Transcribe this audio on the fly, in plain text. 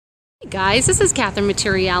Hey guys, this is Catherine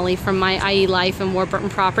Materiali from My IE Life and Warburton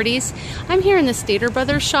Properties. I'm here in the Stater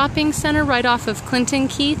Brothers Shopping Center right off of Clinton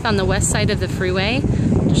Keith on the west side of the freeway.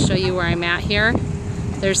 I'll just show you where I'm at here.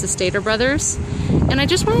 There's the Stater Brothers. And I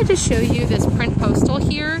just wanted to show you this print postal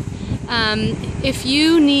here. If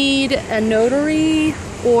you need a notary,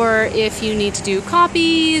 or if you need to do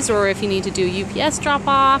copies, or if you need to do UPS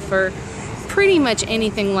drop-off, or pretty much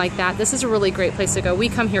anything like that, this is a really great place to go. We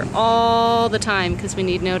come here all the time because we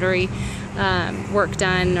need notary work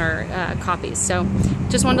done or copies. So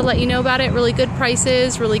just wanted to let you know about it. Really good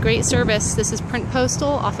prices, really great service. This is Print Postal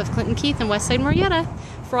off of Clinton Keith and Westside Murrieta.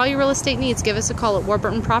 For all your real estate needs, give us a call at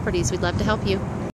Warburton Properties. We'd love to help you.